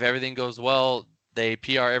 But if everything goes well, they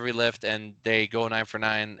PR every lift and they go 9 for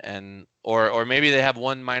 9, and or maybe they have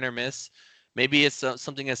one minor miss. Maybe it's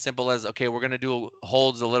something as simple as, okay, we're gonna do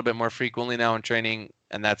holds a little bit more frequently now in training,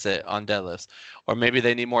 and that's it on deadlifts. Or maybe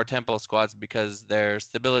they need more tempo squats because their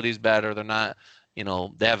stability is bad, or they're not,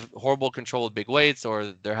 they have horrible control with big weights,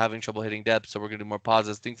 or they're having trouble hitting depth. So we're gonna do more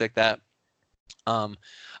pauses, things like that. Um,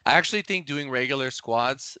 I actually think doing regular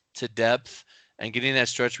squats to depth and getting that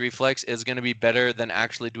stretch reflex is going to be better than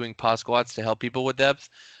actually doing pause squats to help people with depth.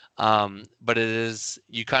 But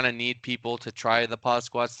you kind of need people to try the pause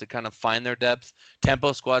squats to kind of find their depth.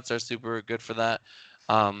 Tempo squats are super good for that.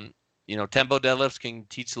 Tempo deadlifts can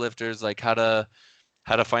teach lifters like how to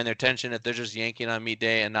find their tension. If they're just yanking on meet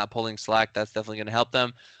day and not pulling slack, that's definitely going to help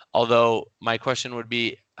them. Although my question would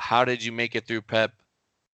be, how did you make it through prep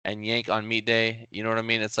and yank on meet day? You know what I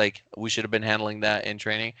mean? It's like we should have been handling that in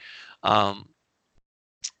training. Um,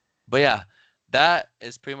 but yeah, that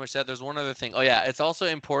is pretty much that. There's one other thing. Oh yeah, it's also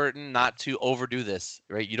important not to overdo this,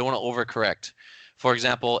 right? You don't want to overcorrect. For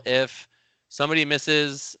example, if somebody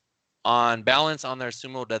misses on balance on their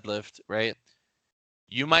sumo deadlift, right?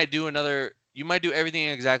 You might do everything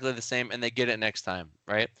exactly the same and they get it next time,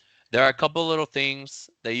 right? There are a couple little things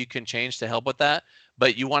that you can change to help with that,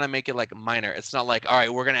 but you want to make it like minor. It's not like, all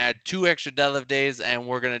right, we're going to add 2 extra deadlift days and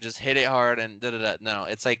we're going to just hit it hard and da da da. No,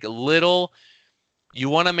 it's like you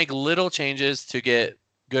want to make little changes to get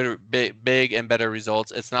good, big and better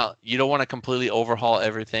results. You don't want to completely overhaul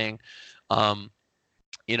everything. Um,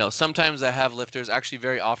 sometimes I have lifters, actually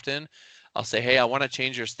very often, I'll say, hey, I want to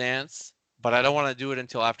change your stance, but I don't want to do it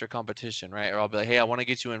until after competition, right? Or I'll be like, hey, I want to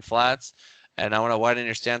get you in flats and I want to widen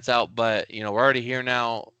your stance out, but we're already here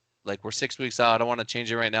now. Like, we're 6 weeks out. I don't want to change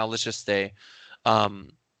it right now. Let's just stay.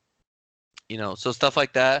 Um, so stuff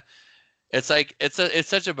like that. It's like it's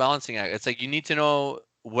such a balancing act. It's like you need to know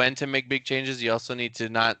when to make big changes. You also need to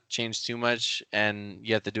not change too much, and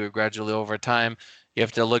you have to do it gradually over time. You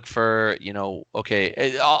have to look for,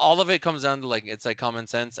 okay, all of it comes down to, like, it's like common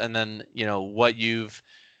sense, and then what you've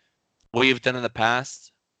done in the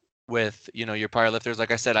past with your prior lifters.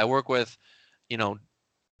 Like I said, I work with you know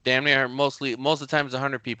damn near most of the times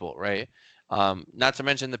 100 people, right? Not to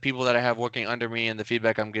mention the people that I have working under me and the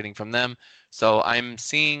feedback I'm getting from them. So I'm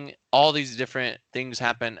seeing all these different things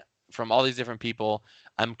happen from all these different people.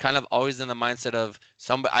 I'm kind of always in the mindset of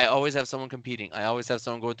I always have someone competing. I always have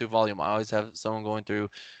someone going through volume. I always have someone going through,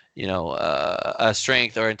 a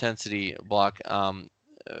strength or intensity block.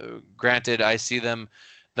 Granted, I see them.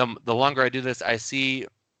 The longer I do this, I see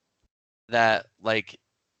that, like,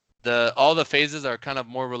 all the phases are kind of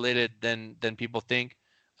more related than people think.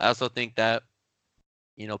 I also think that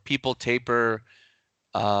people taper.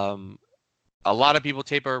 Um, a lot of people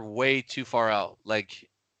taper way too far out. Like,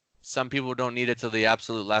 some people don't need it till the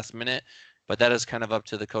absolute last minute, but that is kind of up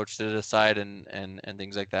to the coach to decide, and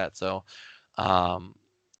things like that. So, um,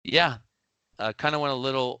 yeah, I kind of went a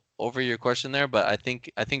little over your question there, but I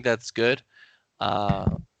think that's good.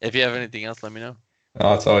 If you have anything else, let me know.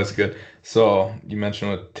 Oh, it's always good. So you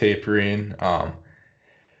mentioned with tapering,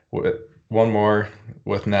 with one more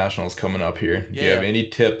with nationals coming up here. Do Yeah, you have yeah. any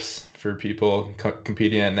tips for people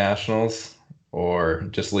competing at nationals or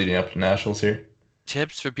just leading up to nationals here?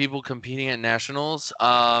 Tips for people competing at nationals.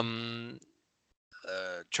 Try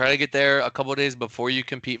to get there a couple of days before you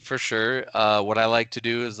compete for sure. What I like to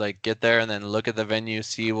do is, like, get there and then look at the venue,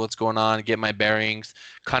 see what's going on, get my bearings,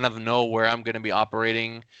 kind of know where I'm going to be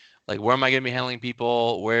operating, like where am I going to be handling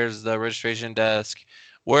people, where's the registration desk,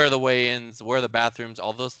 where are the weigh-ins, where are the bathrooms,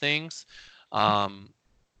 all those things. Um,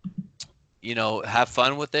 have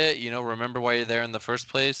fun with it. Remember why you're there in the first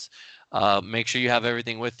place. Make sure you have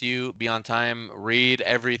everything with you. Be on time. Read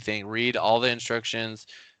everything. Read all the instructions.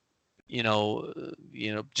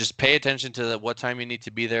 Just pay attention to what time you need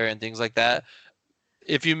to be there and things like that.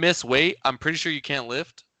 If you miss weight, I'm pretty sure you can't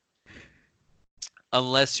lift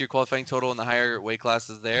unless your qualifying total in the higher weight class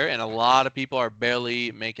is there. And a lot of people are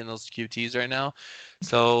barely making those QTs right now.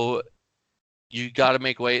 So you got to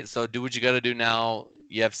make weight. So do what you got to do now.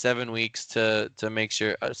 You have 7 weeks to make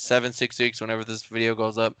sure, 6 weeks, whenever this video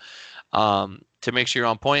goes up, to make sure you're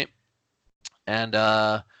on point. And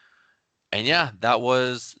yeah,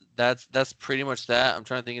 that's pretty much that. I'm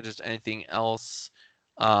trying to think of just anything else.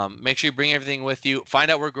 Make sure you bring everything with you.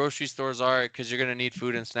 Find out where grocery stores are because you're gonna need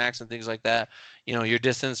food and snacks and things like that. Your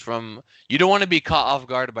distance from. You don't want to be caught off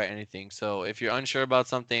guard by anything. So if you're unsure about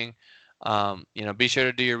something, be sure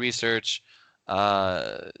to do your research.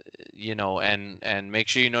 And make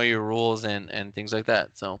sure you know your rules and things like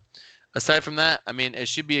that. So aside from that, I mean, it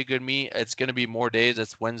should be a good meet. It's gonna be more days.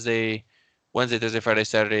 It's Wednesday, Thursday, Friday,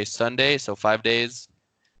 Saturday, Sunday. So 5 days.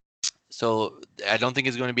 So I don't think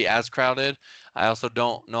it's going to be as crowded. I also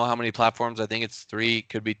don't know how many platforms. I think it's 3,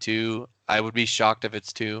 could be 2. I would be shocked if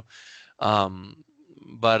it's 2. Um,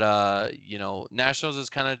 but nationals is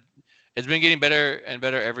kind of it's been getting better and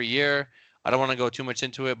better every year. I don't want to go too much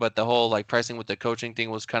into it, but the whole like pricing with the coaching thing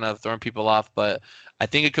was kind of throwing people off. But I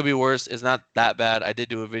think it could be worse. It's not that bad. I did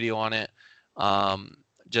do a video on it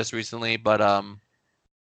just recently, but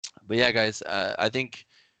yeah, guys, I think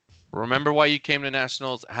remember why you came to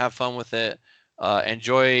nationals. Have fun with it.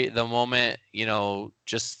 Enjoy the moment.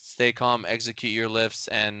 Just stay calm, execute your lifts,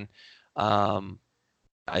 and um,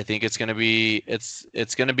 I think it's gonna go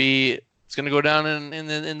down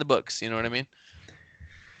in the books. You know what I mean?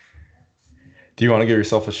 Do you want to give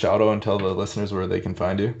yourself a shout out and tell the listeners where they can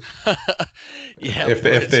find you? Yeah, If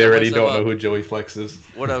they already don't know who Joey Flex is.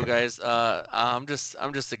 What up, guys? I'm just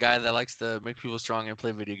a guy that likes to make people strong and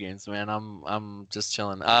play video games, man. I'm just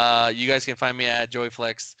chilling. You guys can find me at Joey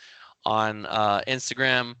Flex on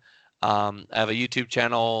Instagram. I have a YouTube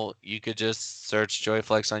channel. You could just search Joey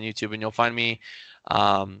Flex on YouTube and you'll find me.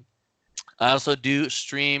 Um, I also do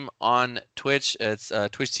stream on Twitch. It's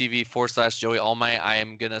Twitch TV/Joey Allmight. I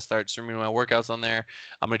am gonna start streaming my workouts on there.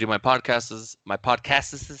 I'm gonna do my podcasts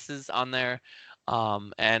on there.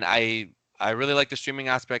 And I really like the streaming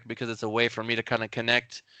aspect because it's a way for me to kind of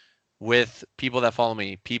connect with people that follow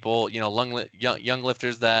me. People, young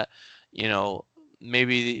lifters that, you know,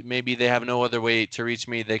 maybe they have no other way to reach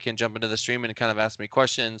me. They can jump into the stream and kind of ask me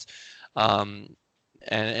questions, um,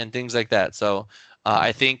 and things like that. So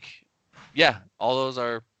I think yeah, all those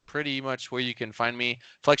are pretty much where you can find me.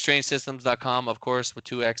 FlexTrainingSystems.com, of course, with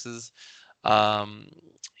 2 X's.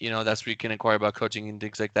 That's where you can inquire about coaching and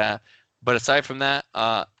things like that. But aside from that,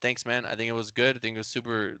 thanks, man. I think it was good. I think it was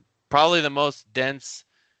probably the most dense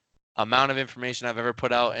amount of information I've ever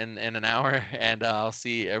put out in an hour. And I'll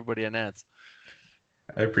see everybody at Nats.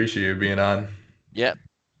 I appreciate you being on. Yep.